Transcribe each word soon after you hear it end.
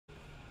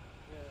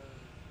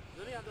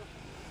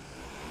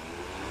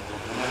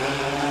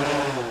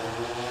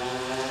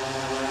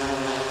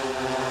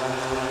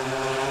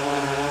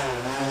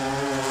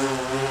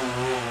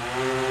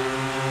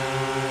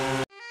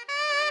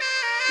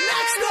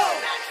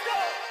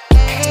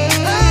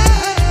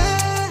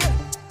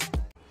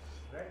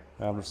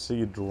I'm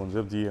seeing drones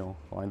of the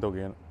find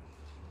again.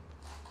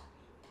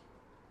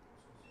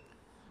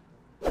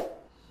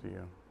 See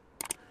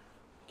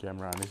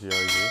camera is here.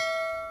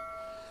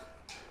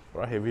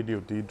 For heavy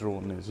duty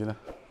drone is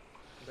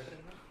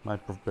my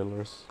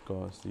propellers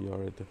cause the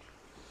already.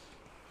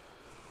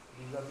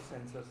 These are the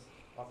sensors,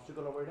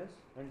 obstacle avoidance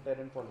and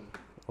terrain following.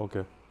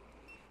 Okay.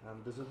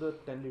 This is the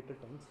 10-liter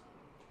tanks.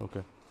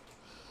 Okay.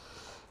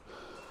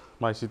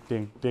 My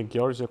tank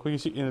yours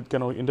in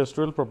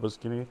industrial purpose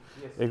kini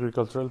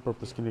agricultural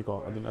purpose kini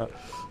ko aduna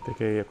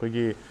ke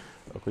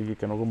akogi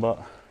kanogumba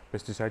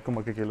pesticide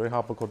kuma ke loi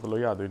hapa ko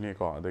loi adu ni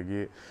ko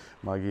adagi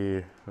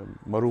magi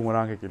maru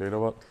marang ke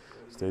loi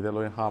stay da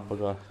loi hapa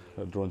ga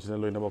drones na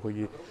loi na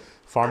akogi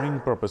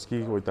farming purpose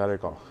ki hoitare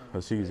ko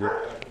asi je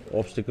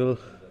obstacle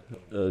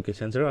ke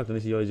sensor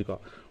atani si yoji ko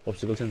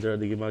obstacle sensor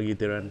adagi magi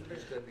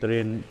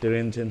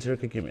terrain sensor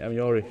ke am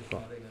yori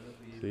ko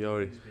si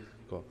yori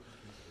ko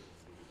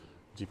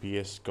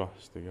GPS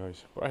cost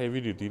guys. But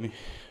heavy duty ni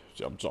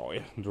jump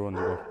joy drone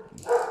go.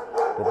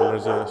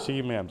 Propellers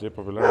see me am je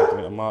propeller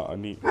atni ama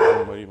ani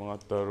mari mga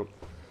taru.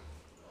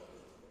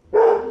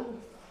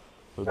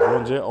 So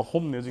drone je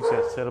ahom ne jik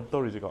set up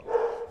tori jika.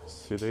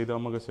 Sidai da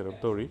amaga set up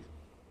tori.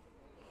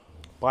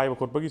 Pai ba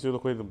khot ba gi su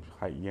koi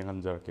hai yang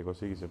hanjar ke ko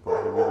si se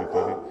heavy duty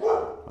ni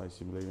ai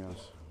sim lai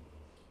mas.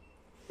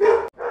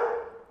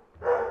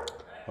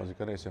 Hoje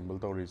cara assemble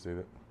tori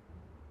se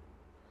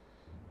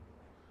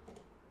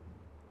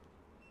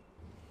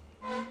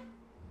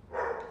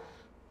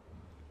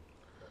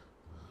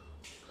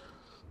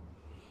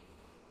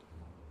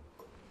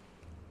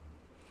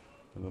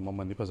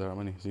Mama ni pasar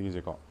mana ni sini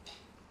je kau.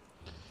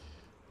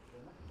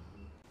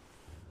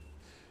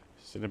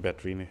 Sini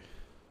battery ni.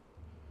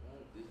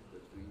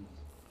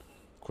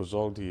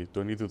 Kozol di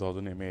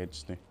 22,000 mAh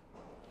ni.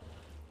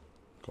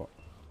 Kau.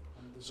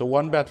 So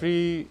one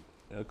battery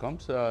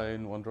comes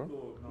in one drone.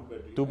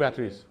 Two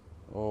batteries.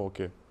 Oh,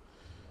 okay.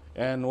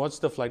 And what's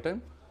the flight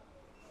time?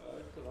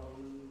 It's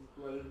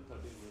around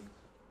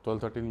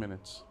 12-13 minutes. 12-13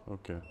 minutes.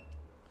 Okay.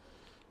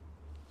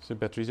 So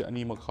battery is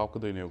any mak half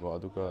kadai ne hoga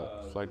aduka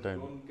flight time.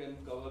 Drone can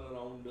cover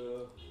around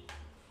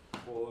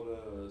for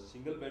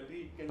single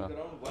battery it can be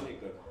around 1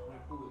 acre.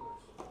 2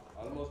 acres.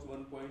 Almost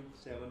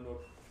 1.7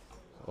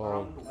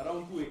 or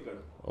around 2 acre.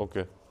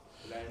 Okay.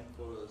 Land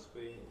for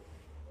spraying.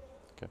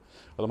 Okay.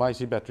 Well, my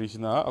battery is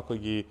na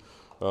akogi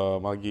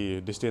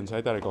magi distance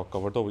hai tare ko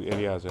cover to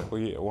area se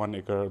akogi 1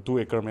 acre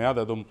 2 acre me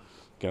ada dum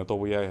kena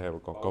to ya hai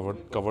ko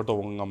cover to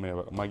ngam me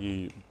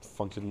magi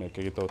function me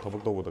ke to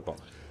thobok to ko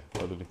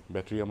aduni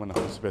battery amana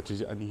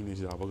battery ani ni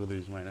si haba gadai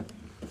ismaina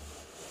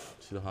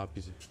si da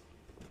happy si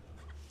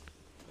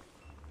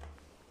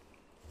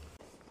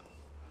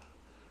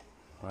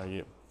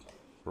ai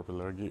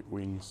propeller gi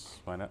wings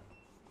mana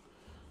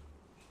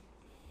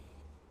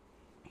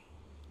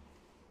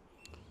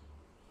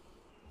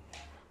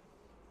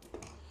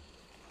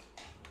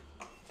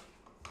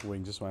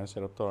wings is mana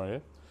set up to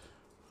ai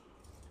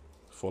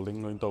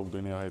folding going to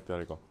do ni hai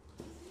tare ko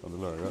adu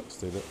la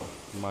stay da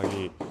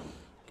magi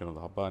kena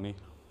da haba ni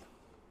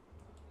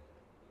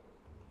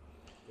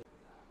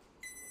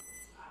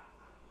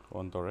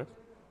on torre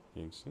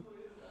yang si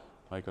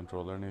my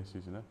controller ni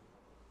si sini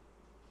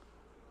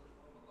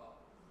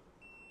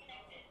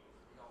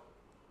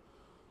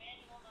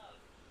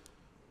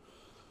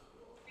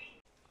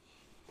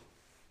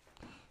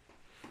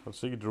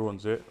si drone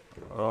se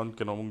around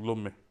kena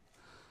munglum me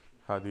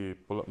hadi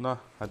pull up na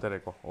hadare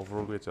ko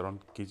overall weight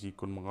around kg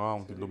kun manga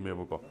ong ti lum me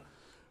ba ko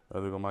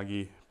aduga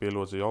magi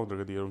payload se yaw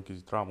daga di around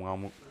kg 3 manga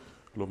mu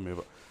lum me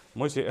ba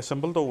moi se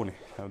assemble to ni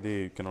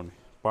hadi kena ni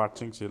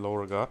parts se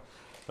lower ga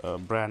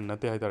brand na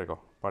te hai tare ko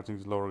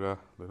parts lower ga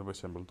the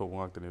assemble to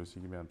ngak tene si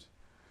gi mams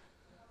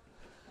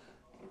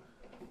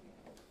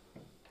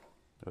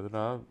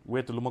aduna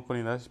weight lumak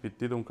pani na speed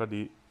ti dum ka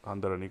di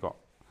andar ni ko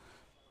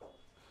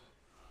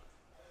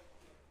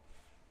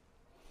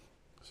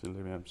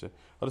silai ma'am se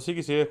adu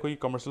sigi se koi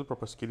commercial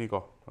purpose kini ko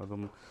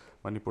adum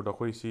Manipur da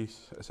koi si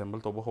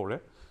assemble to bo hore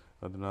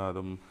aduna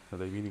adum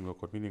da meaning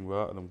ko meaning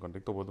wa adum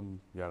contact to bodum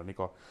yar ni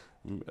ko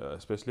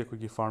especially koi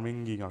ki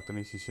farming gi ngak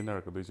tani si sinar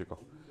ka doi se ko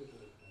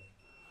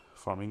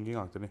farming gi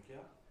ngak tani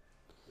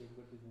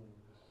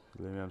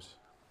silai ma'am se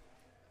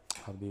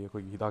hadi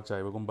koi hidak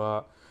chai ba gumba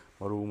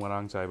maru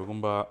marang chai ba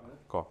gumba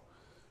ko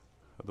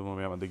adum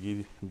ma'am adagi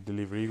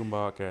delivery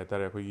gumba ka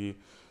tare koi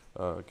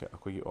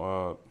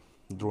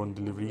drone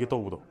delivery ke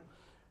tawdo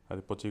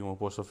adi poching mo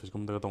post office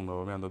gum daga tongna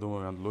ba man dum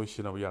man loi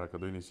sina ba yar ka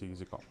doini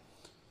si ko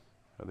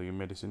adi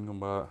medicine gum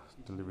ba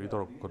delivery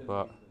tor kot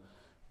ba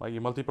mai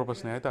multi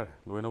purpose ne tar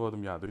loina ba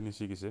dum ya doini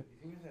si se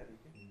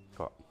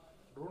ko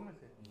drone me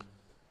se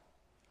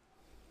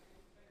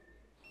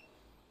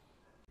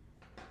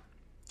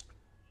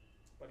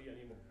pari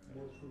ani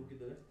mo shuru ki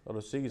dare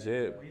aro si se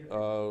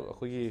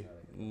akhoi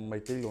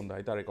Meitei ꯂꯣꯟꯗ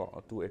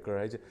ꯍꯥꯏꯇꯥꯔꯦꯀꯣ 2 acre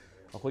ꯍꯥꯏꯁꯦ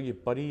ꯑꯩꯈꯣꯏꯒꯤ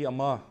ꯄꯔꯤ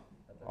ꯑꯃ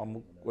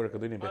ꯑꯃꯨꯛ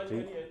ꯑꯣꯏꯔꯛꯀꯗꯣꯏꯅꯦ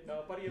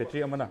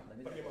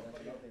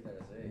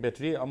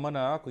battery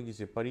ꯑꯃꯅ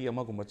ꯑꯩꯈꯣꯏꯒꯤꯁꯦ ꯄꯔꯤ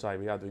ꯑꯃꯒꯨꯝꯕ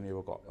ꯆꯥꯏꯕ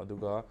ꯌꯥꯗꯣꯏꯅꯦꯕꯀꯣ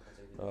ꯑꯗꯨꯒ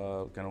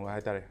ꯀꯩꯅꯣ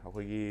ꯍꯥꯏꯇꯥꯔꯦ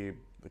ꯑꯩꯈꯣꯏꯒꯤ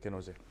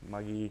ꯀꯩꯅꯣꯁꯦ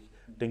ꯃꯥꯒꯤ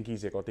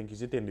ꯇꯦꯡꯀꯤꯁꯦꯀꯣ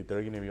ꯇꯦꯡꯀꯤꯁꯦ 10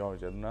 ꯂꯤꯇꯔꯒꯤꯅꯦꯕ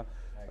ꯌꯥꯎꯔꯤꯁꯦ ꯑꯗꯨꯅ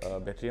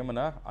ꯕꯦꯇ꯭ꯔꯤ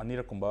ꯑꯃꯅ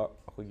ꯑꯅꯤꯔꯛꯀꯨꯝꯕ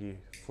ꯑꯩꯈꯣꯏꯒꯤ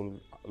ꯐꯨꯜ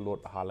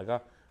ꯂꯣꯗ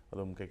ꯍꯥꯜꯂꯒ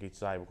ꯑꯗꯨꯝ ꯀꯩꯀꯩ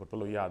ꯆꯥꯏꯕ ꯈꯣꯠꯄ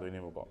ꯂꯣꯏ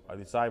ꯌꯥꯗꯣꯏꯅꯦꯕꯀꯣ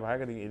ꯑꯗꯨꯗꯤ ꯆꯥꯏꯕ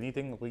ꯍꯥꯏꯔꯒꯗꯤ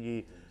ꯑꯦꯅꯤꯊꯤꯡ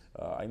ꯑꯩꯈꯣꯏꯒꯤ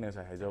ꯑꯩꯅ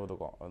ꯉꯁꯥꯏ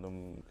ꯍꯥꯏꯖꯕꯗꯣꯀꯣ ꯑꯗꯨꯝ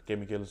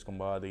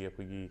ꯀꯦꯃꯤꯀꯦꯜꯁꯀꯨꯝꯕ ꯑꯗꯒꯤ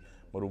ꯑꯩꯈꯣꯏꯒꯤ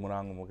ꯃꯔꯨ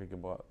ꯃꯔꯥꯡꯒꯨꯝꯕ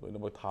ꯀꯩꯒꯨꯝꯕ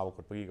ꯂꯣꯏꯅꯃꯛ ꯊꯥꯕ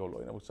ꯈꯣꯠꯄꯒꯤꯀꯣ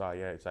ꯂꯣꯏꯅꯃꯛ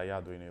ꯆꯥ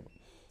ꯌꯥꯗꯣꯏꯅꯦꯕ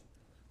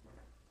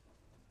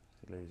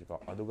ꯂꯩꯔꯤꯁꯦꯀꯣ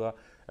ꯑꯗꯨꯒ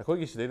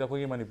ꯑꯩꯈꯣꯏꯒꯤ ꯁꯤꯗꯩꯗ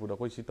ꯑꯩꯈꯣꯏꯒꯤ ꯃꯅꯤꯄꯨꯔꯗ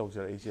ꯑꯩꯈꯣই ꯁꯤ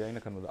ꯇꯧꯖꯔꯛꯏꯁꯦ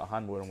ꯑꯩꯅ ꯈꯟꯕꯗ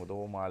ꯑꯍꯥꯟꯕ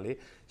ꯑꯣꯏꯔꯝꯒꯗꯧꯕ ꯃꯥꯜꯂꯤ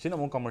ꯁꯤꯅ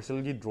ꯑꯃꯨꯛ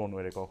ꯀꯃꯔꯁꯤꯌꯦꯜꯒꯤ ꯗ꯭ꯔꯣꯟ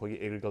ꯑꯣꯏꯔꯦꯀꯣ ꯑꯩꯈꯣꯏꯒꯤ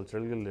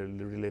ꯑꯦꯒ꯭ꯔꯤꯀꯜꯆꯔꯒ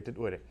ꯔꯤꯂꯦꯇꯦഡ്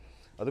ꯑꯣꯏꯔꯦ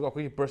ꯑꯗꯨꯒ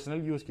ꯑꯩꯈꯣꯏꯒꯤ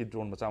ꯄꯔꯁꯣꯅꯦꯜ ꯌꯨꯁꯀꯤ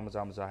ꯗ꯭ꯔꯣꯟ ꯃꯆꯥ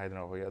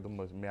ꯍꯥꯏꯗꯅ ꯑꯩꯈꯣꯏ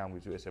ꯑꯗꯨꯝꯕ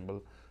ꯃꯌꯥꯝꯒꯤꯁꯨ ꯑꯦꯁꯦꯝꯕꯜ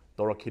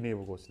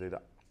ꯇꯧꯔꯛꯈꯤꯅꯦꯕꯀꯣ ꯁꯤꯗꯩꯗ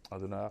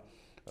ꯑꯗꯨꯅ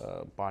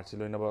ꯄꯥꯔꯠꯁꯤ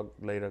ꯂꯣꯏꯅꯃꯛ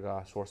ꯂꯩꯔꯒ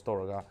ꯁꯣꯔꯁ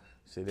ꯇꯧꯔꯒ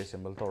ꯁꯤꯗꯩꯗ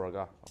ꯑꯦꯁꯦꯝꯕꯜ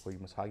ꯇꯧꯔꯒ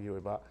ꯑꯩꯈꯣꯏꯒꯤ ꯃꯁꯥꯒꯤ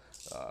ꯑꯣꯏꯕ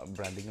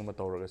ꯕ꯭ꯔꯥꯟꯗꯤꯡ ꯑꯃ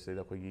ꯇꯧꯔꯒ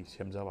ꯁꯤꯗꯩꯗ ꯑꯩꯈꯣꯏꯒꯤ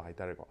ꯁꯦꯝꯖꯕ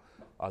ꯍꯥꯏꯇꯥꯔꯦꯀꯣ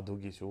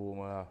ꯑꯗꯨꯒꯤꯁꯨ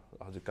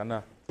ꯍꯧꯖꯤꯛ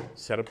ꯀꯟꯅ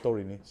ꯁꯦꯠ ꯑꯞ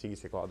ꯇꯧꯔꯤꯅꯤ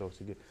ꯁꯤꯒꯤꯁꯦꯀꯣ ꯑꯗꯣ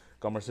ꯁꯤꯒꯤ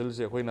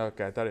ꯀꯃꯔꯁꯤꯌꯦꯜꯁꯦ ꯑꯩꯈꯣꯏꯅ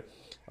ꯀꯩ ꯍꯥꯏꯇꯥꯔꯦ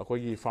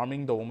ꯑꯩꯈꯣꯏꯒꯤ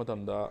ꯐꯥꯔꯃꯤꯡ ꯇꯧꯕ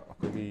ꯃꯇꯝꯗ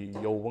ꯑꯩꯈꯣꯏꯒꯤ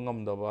ꯌꯧꯕ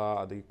ꯉꯝꯗꯕ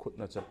ꯑꯗꯒꯤ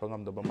ꯈꯨꯠꯅ ꯆꯠꯄ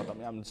ꯉꯝꯗꯕ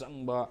ꯃꯇꯝ ꯌꯥꯝ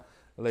ꯆꯪꯕ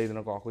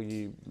ꯂꯩꯗꯅꯀꯣ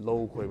ꯑꯩꯈꯣꯏꯒꯤ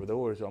ꯂꯧ ꯈꯣꯏꯕꯗ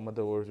ꯑꯣꯏꯔꯁꯨ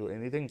ꯑꯃꯗ ꯑꯣꯏꯔꯁꯨ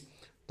ꯑꯦꯅꯤꯊꯤꯡ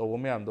ꯇꯧꯕ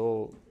ꯃꯌꯥꯝꯗꯣ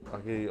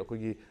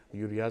ꯑꯩꯈꯣꯏꯒꯤ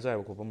ꯌꯨꯔꯤꯌꯥ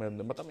ꯆꯥꯏꯕ ꯈꯣꯠꯄ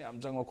ꯃꯌꯥꯝꯗ ꯃꯇꯝ ꯌꯥꯝ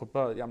ꯆꯪꯕ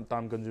ꯈꯣꯠꯄ ꯌꯥꯝ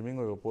ꯇꯥꯏꯝ ꯀꯟꯖꯨꯃꯤꯡ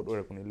ꯑꯣꯏꯕ ꯄꯣꯠ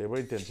ꯑꯣꯏꯔꯛꯄꯅꯤ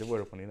ꯂꯦꯕꯔ ꯏꯟꯇꯦꯟꯁꯤꯞ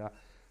ꯑꯣꯏꯔꯛꯄꯅꯤꯅ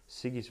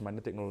ꯁꯤꯒꯤ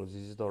ꯁꯨꯃꯥꯏꯅ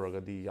ꯇꯦꯛꯅꯣꯂꯣꯖꯤꯁꯤ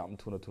ꯇꯧꯔꯒꯗꯤ ꯌꯥꯝ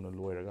ꯊꯨꯅ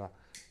ꯂꯣꯏꯔꯒ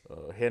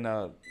ꯍꯦꯟꯅ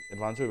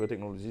ꯑꯦꯗꯚꯥꯟꯁ ꯑꯣꯏꯕ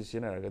ꯇꯦꯛꯅꯣꯂꯣꯖꯤ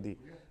ꯁꯤꯖꯤꯟꯅꯔꯒꯗꯤ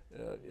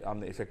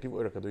ꯌꯥꯝꯅ ꯏꯐꯦꯛꯇꯤቭ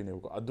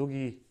ꯑꯣꯏꯔꯛꯀꯗꯣꯏꯅꯦꯕꯀꯣ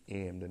ꯑꯗꯨꯒꯤ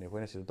ꯑꯦꯝꯗꯅꯤ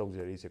ꯑꯩꯈꯣꯏꯅ ꯁꯤꯗ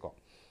ꯇꯧꯖꯔꯤꯁꯦꯀꯣ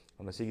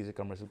ꯑꯗꯨꯅ ꯁꯤꯒꯤꯁꯦ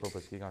ꯀꯃꯔꯁꯤꯌꯦꯜ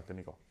ꯄꯔꯄꯁꯀꯤ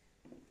ꯉꯥꯛꯇꯅꯤꯀꯣ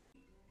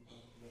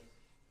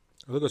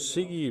ꯑꯗꯨꯒ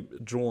ꯁꯤꯒꯤ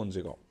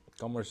ꯗ꯭ꯔꯣꯟꯁꯦꯀꯣ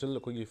ꯀꯃꯔꯁꯤꯌꯦꯜ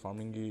ꯑꯩꯈꯣꯏꯒꯤ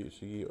ꯐꯥꯔꯃꯤꯡꯒꯤ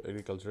ꯁꯤꯒꯤ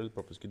ꯑꯦꯒ꯭ꯔꯤꯀꯜꯆꯔꯦꯜ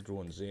ꯄꯔꯄꯁꯀꯤ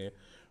ꯗ꯭ꯔꯣꯟꯁꯦ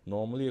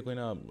ꯅꯣꯔꯃꯦꯂꯤ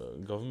ꯑꯩꯈꯣꯏꯅ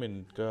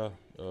ꯒꯚꯔꯟꯃꯦꯟꯠꯀ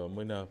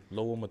ꯃꯣꯏꯅ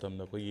ꯂꯧꯕ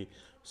ꯃꯇꯝꯗ ꯑꯩꯈꯣꯏꯒꯤ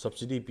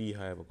ꯁꯕꯁꯤꯗꯤ ꯄꯤ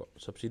ꯍꯥꯏꯌꯦꯕꯀꯣ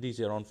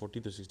ꯁꯕꯁꯤꯗꯤꯁꯦ ꯑꯦꯔꯥꯎꯟ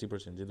 40 to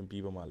 60% ꯑꯗꯨꯝ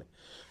ꯄꯤꯕ ꯃꯥꯜꯂꯦ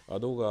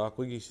ꯑꯗꯨꯒ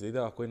ꯑꯩꯈꯣꯏꯒꯤ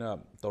ꯁꯤꯗꯩꯗ ꯑꯩꯈꯣꯏꯅ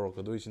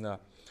ꯇꯧꯔꯛꯀꯗꯣꯏꯁꯤꯅ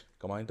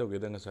ꯀꯃꯥꯏꯅ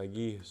ꯇꯧꯒꯦꯗ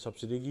ꯉꯁꯥꯏꯒꯤ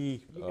ꯁꯕꯁꯤꯗꯤꯒꯤ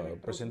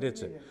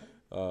ꯄꯔꯁꯦꯟꯇꯦꯖꯁꯦ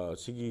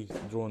ꯁꯤꯒꯤ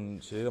ꯗ꯭ꯔꯣꯟ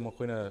ꯁꯤꯗꯩꯗ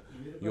ꯃꯈꯣꯏꯅ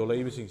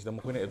ꯌꯣꯜꯂꯛꯏꯕꯁꯤꯡꯁꯤꯗ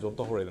ꯃꯈꯣꯏꯅ ꯑꯦꯕꯖꯣꯔꯕ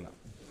ꯇꯧꯍꯧꯔꯦꯗꯅ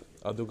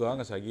ꯑꯗꯨꯒ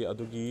ꯉꯁꯥꯏꯒꯤ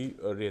ꯑꯗꯨꯒꯤ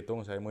ꯔꯦꯠꯇꯣ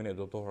ꯉꯁꯥꯏ ꯃꯣꯏꯅ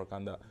ꯑꯦꯕꯖꯣꯔꯕ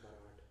ꯇꯧꯍꯧꯔꯀꯥꯟꯗ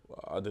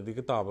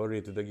ꯑꯗꯨꯗꯒꯤ ꯇꯥꯕ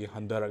ꯔꯦꯠꯇꯨꯗꯒꯤ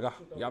ꯍꯟꯊꯔꯒ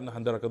ꯌꯥꯝꯅ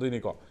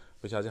ꯍꯟꯊꯔꯛꯀꯗꯣꯏꯅꯤꯀꯣ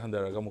ꯄꯩꯁꯥꯁꯦ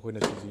ꯍꯟꯊꯔꯒ ꯃꯈꯣꯏꯅ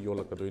ꯁꯤꯁꯤ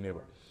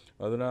ꯌꯣꯜꯂꯛꯀꯗꯣꯏꯅꯦꯕ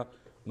ꯑꯗꯨꯅ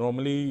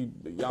ꯅꯣꯔꯃꯦꯂꯤ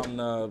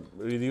ꯌꯥꯝꯅ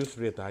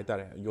ꯔꯤꯗ꯭ꯌꯨꯁ ꯔꯦꯠꯇ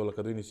ꯍꯥꯏꯇꯥꯔꯦ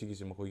ꯌꯣꯜꯂꯛꯀꯗꯣꯏꯅꯤ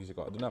ꯁꯤꯒꯤꯁꯦ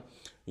ꯃꯈꯣꯏꯒꯤꯁꯤꯀꯣ ꯑꯗꯨꯅ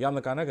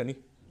ꯌꯥꯝꯅ ꯀꯥꯟꯅꯒꯅꯤ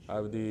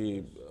ꯍꯥꯏꯕꯗꯤ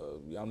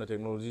ꯌꯥꯝꯅ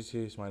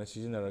ꯇꯦꯛꯅꯣꯂꯣꯖꯤꯁꯤ ꯁꯨꯃꯥꯏꯅ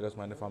ꯁꯤꯖꯤꯟꯅꯔꯒ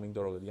ꯁꯨꯃꯥꯏꯅ ꯐꯥꯔꯃꯤꯡ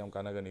ꯇꯧꯔꯒꯗꯤ ꯌꯥꯝ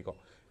ꯀꯥꯟꯅꯒꯅꯤꯀꯣ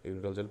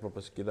ꯑꯦꯒ꯭ꯔꯤꯀꯜꯆꯔꯦꯜ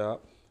ꯄꯔꯄꯁꯀꯤꯗ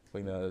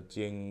ꯑꯩꯈꯣꯏꯅ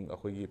ꯆꯦꯡ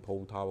ꯑꯩꯈꯣꯏꯒꯤ ꯐꯧ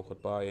ꯊꯥꯕ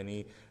ꯈꯣꯠꯄ ꯑꯦꯅꯤ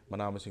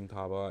ꯃꯅꯥ ꯃꯁꯤꯡ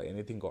ꯊꯥꯕ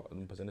ꯑꯦꯅꯤꯊꯤꯡꯀꯣ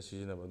ꯑꯗꯨꯝ ꯐꯖꯅ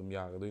ꯁꯤꯖꯤꯟꯅꯕ ꯑꯗꯨꯝ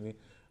ꯌꯥꯒꯗꯣꯏꯅꯤ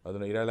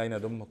ꯑꯗꯨꯅ ꯏꯔꯥꯏ ꯂꯥꯏꯅ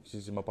ꯑꯗꯨꯝ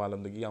ꯁꯤꯁꯦ ꯃꯄꯥꯟ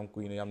ꯂꯝꯗꯒꯤ ꯌꯥꯝ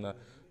ꯀꯨꯏꯅ ꯌꯥꯝꯅ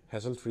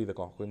ꯍꯦꯁꯜ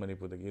ꯐ꯭ꯔꯤꯗꯀꯣ ꯑꯩꯈꯣꯏ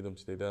ꯃꯅꯤꯄꯨꯔꯗꯒꯤ ꯑꯗꯨꯝ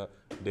ꯁꯤꯗꯩꯗ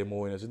ꯗꯦꯃꯣ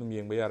ꯑꯣꯏꯅꯁꯨ ꯑꯗꯨꯝ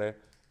ꯌꯦꯡꯕ ꯌꯥꯔꯦ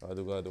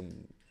ꯑꯗꯨꯒ ꯑꯗꯨꯝ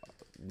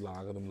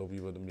ꯂꯥꯛꯑꯒ ꯑꯗꯨꯝ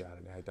ꯂꯧꯕꯤꯕ ꯑꯗꯨꯝ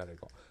ꯌꯥꯔꯅꯤ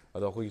ꯍꯥꯏꯇꯥꯔꯦꯀꯣ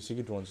ꯑꯗꯣ ꯑꯩꯈꯣꯏꯒꯤ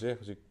ꯁꯤꯒꯤ ꯗ꯭ꯔꯣꯟꯁꯦ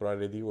ꯍꯧꯖꯤꯛ ꯄꯨꯔꯥ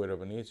ꯔꯦꯗꯤ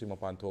ꯑꯣꯏꯔꯕꯅꯤ ꯁꯤ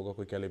ꯃꯄꯥꯟ ꯊꯣꯛꯑꯒ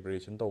ꯑꯩꯈꯣꯏ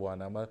ꯀꯦꯂꯤꯕ꯭ꯔꯦꯁꯟ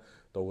ꯇꯧꯕꯅ ꯑꯃ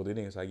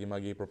ꯇꯧꯒꯗꯣꯏꯅꯤ ꯉꯁꯥꯏꯒꯤ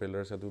ꯃꯥꯒꯤ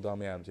ꯄ꯭ꯔꯣꯄꯦꯂꯔꯁ ꯑꯗꯨꯗ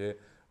ꯃꯌꯥꯝꯁꯦ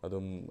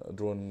ꯑꯗꯨꯝ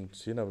ꯗ꯭ꯔꯣꯟ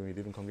ꯁꯤꯖꯤꯟꯅꯕ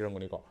ꯃꯤꯗꯤ ꯑꯗꯨꯝ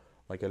ꯈꯪꯕꯤꯔꯝꯒꯅꯤꯀꯣ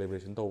ꯃꯥꯏ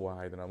ꯀꯦꯂꯤꯕ꯭ꯔꯦꯁꯟ ꯇꯧꯕ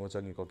ꯍꯥꯏꯗꯅ ꯑꯃ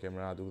ꯆꯪꯉꯤꯀꯣ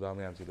ꯀꯦꯃꯦꯔꯥ ꯑꯗꯨꯗ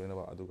ꯃꯌꯥꯝꯁꯤ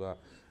ꯂꯣꯏꯅꯕ ꯑꯗꯨꯒ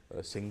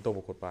ꯁꯤꯡ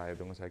ꯇꯧꯕ ꯈꯣꯠꯄ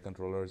ꯍꯥꯏꯕꯗꯣ ꯉꯁꯥꯏ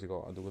ꯀꯟꯇ꯭ꯔꯣꯂꯔꯁꯤꯀꯣ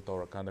ꯑꯗꯨꯒ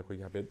ꯇꯧꯔꯀꯥꯟꯗ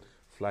ꯑꯩꯈꯣꯏꯒꯤ ꯍꯥꯏꯐꯦꯠ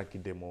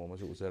ꯐ꯭ꯂꯥꯏꯠꯀꯤ ꯗꯦꯃꯣ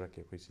ꯑꯃꯁꯨ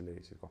ꯎꯖꯔꯛꯀꯦ ꯑꯩꯈꯣꯏ ꯁꯤ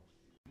ꯂꯩꯔꯤꯁꯤꯀꯣ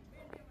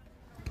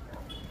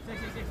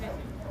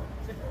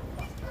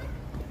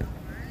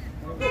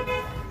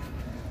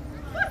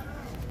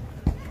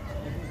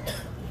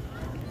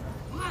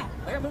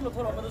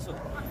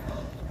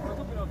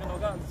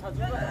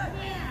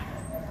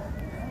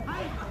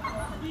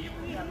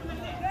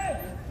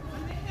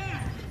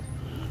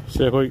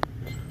ꯁꯦ ꯑꯩꯈꯣꯏ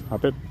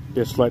ꯍꯥꯏꯐꯦꯠ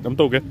ꯇꯦꯁ ꯐ꯭ꯂꯥꯏꯠ ꯑꯃ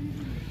ꯇꯧꯒꯦ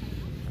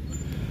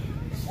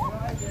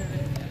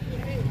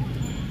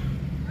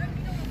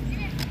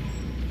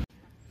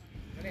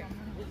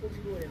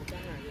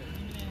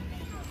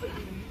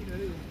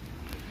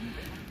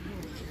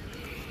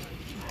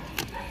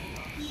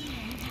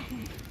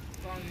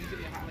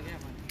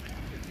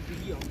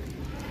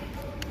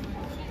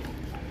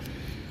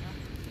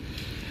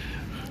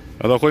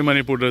ꯑꯗꯣ ꯑꯩꯈꯣꯏ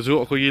ꯃꯅꯤꯄꯨꯔꯗꯁꯨ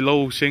ꯑꯩꯈꯣꯏꯒꯤ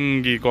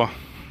ꯂꯧꯁꯤꯡꯒꯤꯀꯣ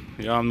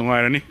ꯌꯥꯝ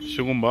ꯅꯨꯡꯉꯥꯏꯔꯅꯤ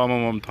ꯁꯤꯒꯨꯝꯕ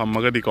ꯑꯃꯃꯝ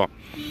ꯊꯝꯃꯒꯗꯤꯀꯣ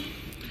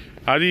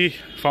ꯍꯥꯏꯗꯤ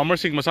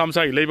ꯐꯥꯔꯃꯔꯁꯤꯡ ꯃꯁꯥ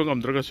ꯃꯁꯥꯒꯤ ꯂꯩꯕ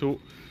ꯉꯝꯗ꯭ꯔꯒꯁꯨ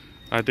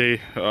ꯍꯥꯏꯗꯤ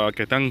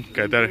ꯈꯤꯇꯪ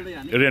ꯀꯩ ꯍꯥꯏꯇꯥꯔꯦ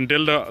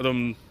ꯔꯦꯟꯇꯦꯜꯗ ꯑꯗꯨꯝ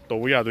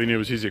ꯇꯧꯕ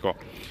ꯌꯥꯗꯣꯏꯅꯦꯕ ꯁꯤꯁꯦꯀꯣ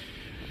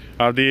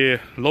ꯍꯥꯏꯕꯗꯤ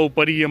ꯂꯧ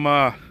ꯄꯔꯤ ꯑꯃ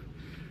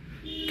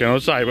ꯀꯩꯅꯣ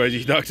ꯆꯥꯏꯕ ꯍꯥꯏꯁꯤ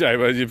ꯍꯤꯗꯥꯛ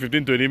ꯆꯥꯏꯕ ꯍꯥꯏꯁꯤ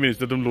 15-20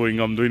 ꯃꯤꯅꯤꯠꯁꯇ ꯑꯗꯨꯝ ꯂꯣꯏ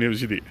ꯉꯝꯗꯣꯏꯅꯦꯕ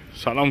ꯁꯤꯗꯤ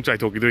ꯁꯥꯠ ꯂꯥꯎ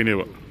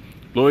ꯆꯥꯏꯊꯣꯛꯈꯤꯗꯣꯏꯅꯦꯕ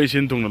ꯂꯣꯏ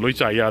ꯁꯤꯟ ꯊꯨꯡꯅ ꯂꯣꯏ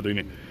ꯆꯥꯏ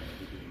ꯌꯥꯗꯣꯏꯅꯦ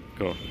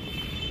ꯀꯣ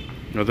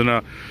ꯑꯗꯨꯅ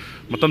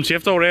ꯃꯇꯝ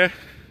ꯁꯦꯐ ꯇꯧꯔꯦ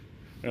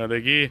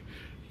ꯑꯗꯒꯤ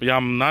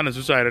ꯌꯥꯝ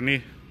ꯅꯥꯟꯅꯁꯨ ꯆꯥꯏꯔꯅꯤ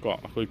ꯀꯣ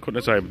ꯑꯩꯈꯣꯏ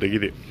ꯈꯨꯠꯅ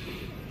ꯆꯥꯏꯕꯗꯒꯤꯗꯤ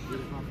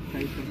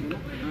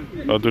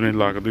ꯑꯗꯨꯅꯤ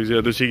ꯂꯥꯛꯀꯗꯣꯏꯁꯦ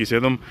ꯑꯗꯨ ꯁꯤꯒꯤꯁꯦ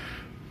ꯑꯗꯨꯝ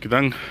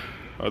ꯈꯤꯇꯪ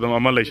ꯑꯗꯨꯝ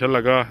ꯑꯃ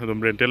ꯂꯩꯁꯜꯂꯒ ꯑꯗꯨꯝ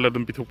ꯔꯦꯟꯇꯦꯜ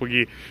ꯑꯗꯨꯝ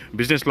ꯄꯤꯊꯣꯛꯄꯒꯤ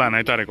ꯕꯤꯖꯤꯅꯦꯁ ꯄ꯭ꯂꯥꯟ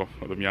ꯍꯥꯏꯇꯥꯔꯦꯀꯣ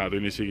ꯑꯗꯨꯝ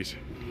ꯌꯥꯗꯣꯏꯅꯤ ꯁꯤꯒꯤꯁꯦ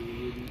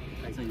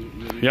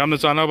ꯌꯥꯝꯅ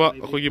ꯆꯥꯟꯅꯕ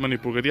ꯑꯩꯈꯣꯏꯒꯤ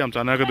ꯃꯅꯤꯄꯨꯔꯒꯗꯤ ꯌꯥꯝ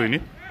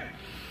ꯆꯥꯟꯅꯒꯗꯣꯏꯅꯤ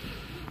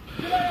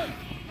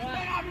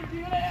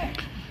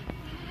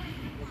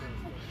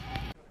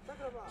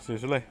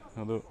ꯁꯤꯁꯨ ꯂꯩ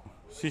ꯑꯗꯨ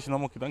ꯁꯤꯁꯤꯅ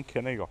ꯑꯃꯨꯛ ꯈꯤꯇꯪ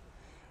ꯈꯦꯠꯅꯩꯀꯣ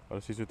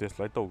ꯑꯗꯨ ꯁꯤꯁꯨ ꯇꯦꯁ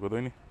ꯐ꯭ꯂꯥꯏꯠ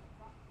ꯇꯧꯒꯗꯣꯏꯅꯤ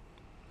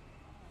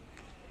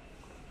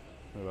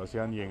ꯑꯗꯣ ꯑꯁꯤ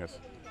ꯍꯥꯟꯅ ꯌꯦꯡꯉꯁꯤ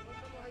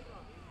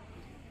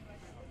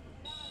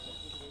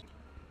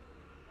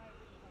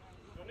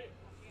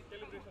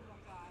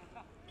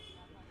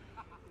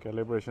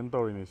कैलिब्रेशन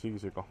तौरीनी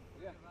सिगिसे को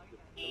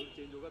कलर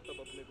चेंज होगा तब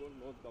अपने को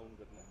नोज डाउन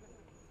करना है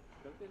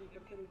करते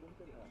रही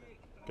घूमते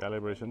रही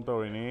कैलिब्रेशन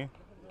तौरीनी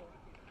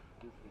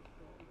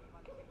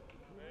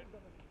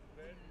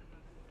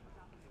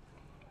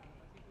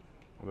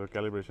अगर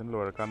कैलिब्रेशन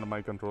लोरकान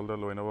माई कंट्रोल दा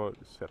लोइना वो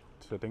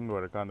सेटिंग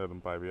लोरकान दा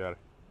पाई भी यार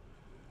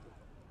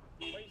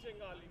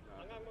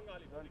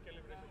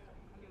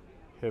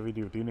हेवी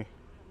ड्यूटी ने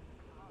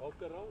ऑफ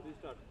कर रहा हूँ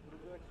रिस्टार्ट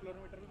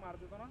एक्सप्लोरोमीटर भी मार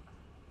देता ना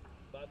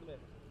बाद में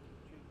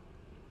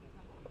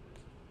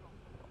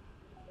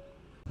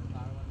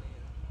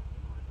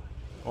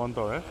ऑन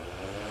तो है